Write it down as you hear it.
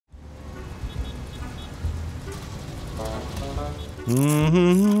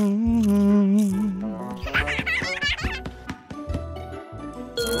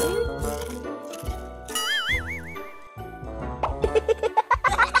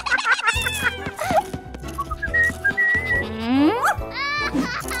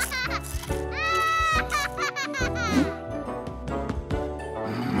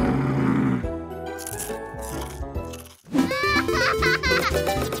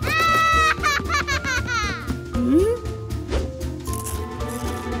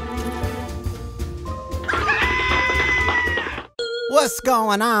What's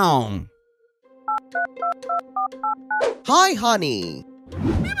going on? Hi, honey.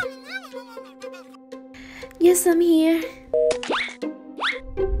 Yes, I'm here.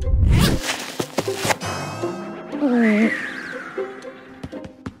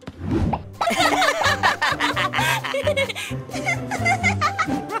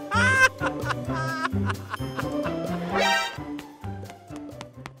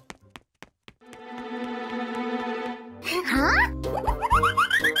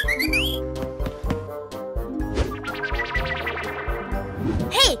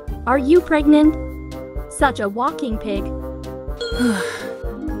 Hey! Are you pregnant? Such a walking pig.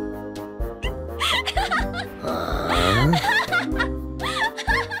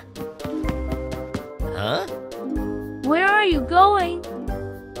 Huh? Where are you going?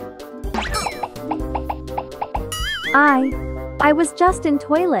 I was just in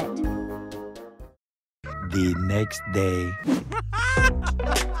toilet. The next day.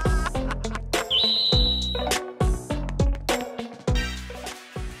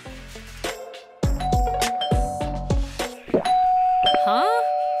 Huh?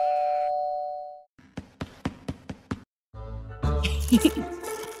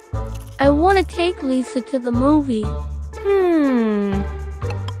 I want to take Lisa to the movie.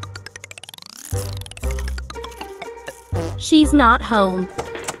 She's not home.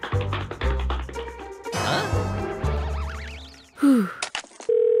 Whew.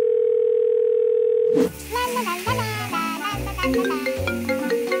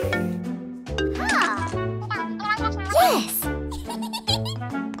 Yes!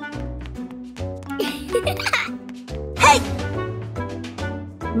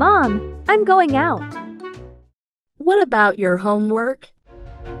 Mom, I'm going out. What about your homework?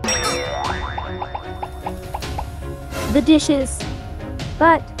 The dishes.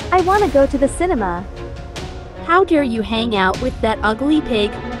 But I want to go to the cinema. How dare you hang out with that ugly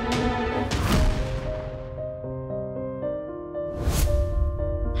pig?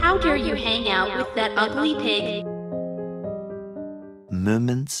 How dare you hang out with that ugly pig?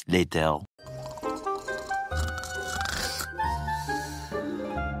 Moments later.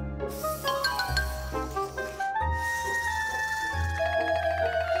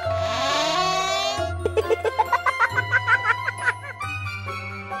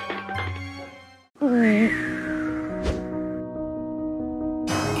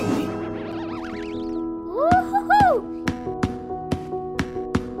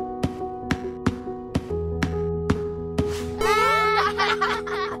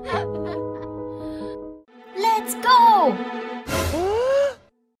 Let's go!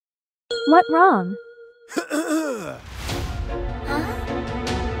 What wrong?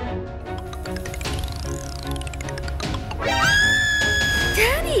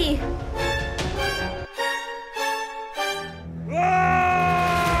 Daddy!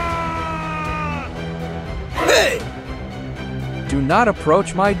 Hey! Do not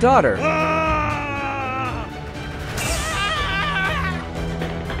approach my daughter.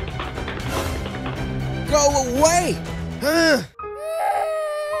 Go away!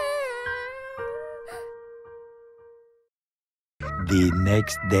 The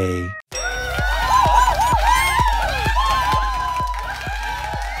next day.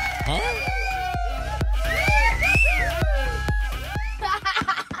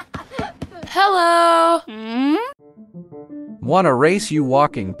 Hello. Want a race, you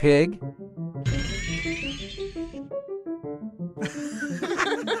walking pig?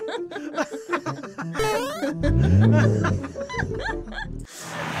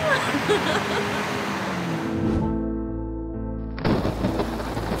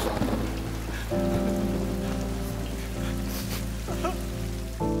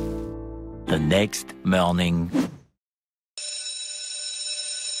 The next morning.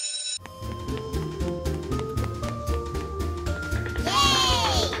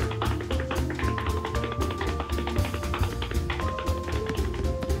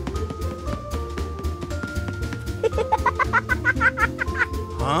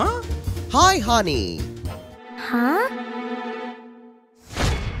 Huh? Hi, honey. Huh?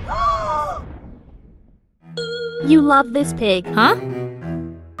 You love this pig. Huh?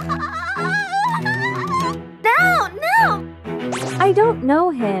 No, no! I don't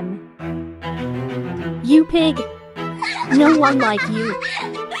know him. You pig. No one like you.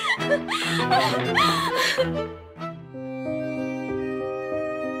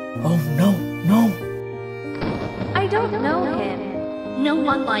 Oh, no, no. I don't know him. No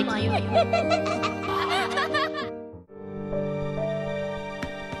one like you.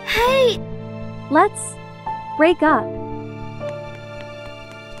 Hey! Let's break up.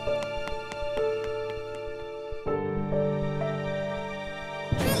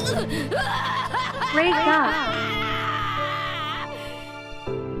 Break up.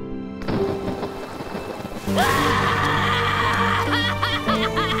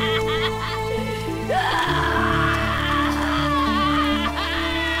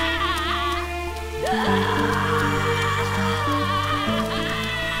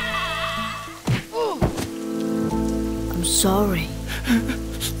 I'm sorry.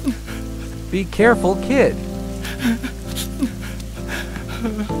 Be careful, kid.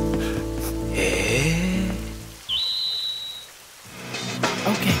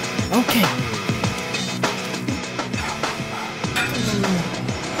 Okay, okay.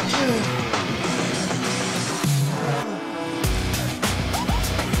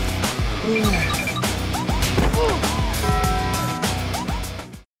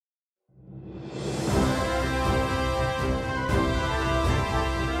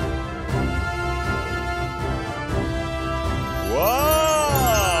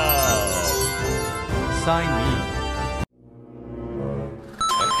 Sign me.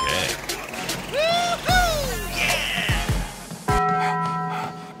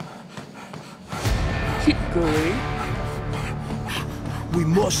 Keep going. We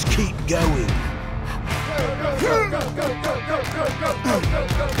must keep going.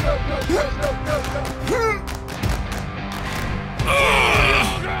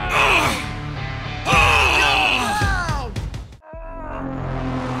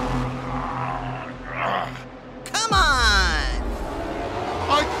 Come on!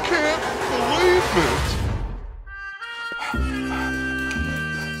 I can't believe it!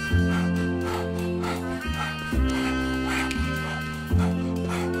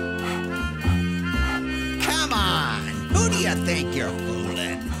 Come on! Who do you think you're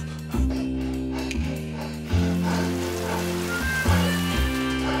fooling?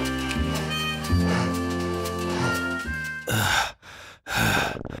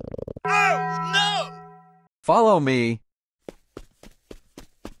 Oh, no! Follow me.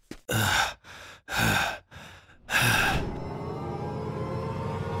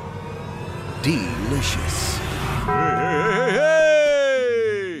 Delicious. Hey!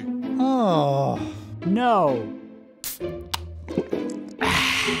 Oh, no.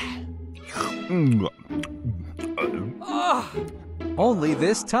 Only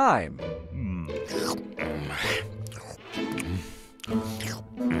this time.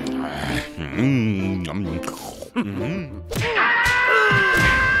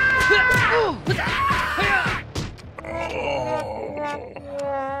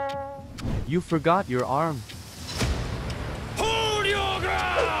 You forgot your arm. Hold your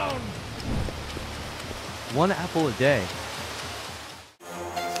ground! One apple a day.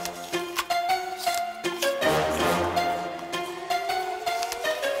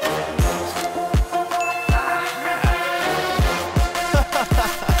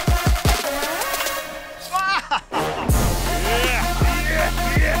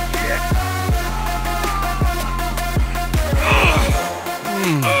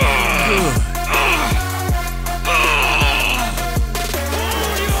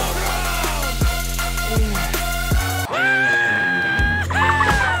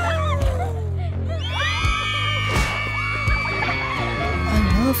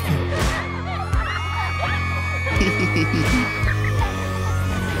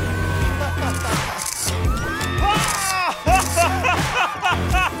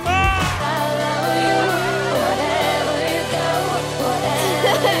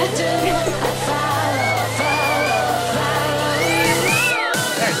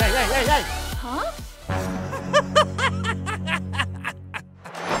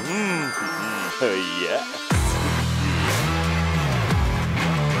 Yeah.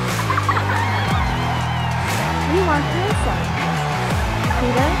 We want pizza.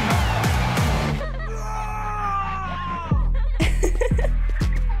 Peter?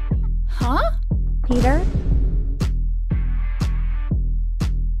 Huh? Peter?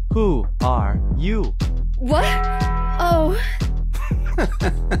 Who are you? What? Oh.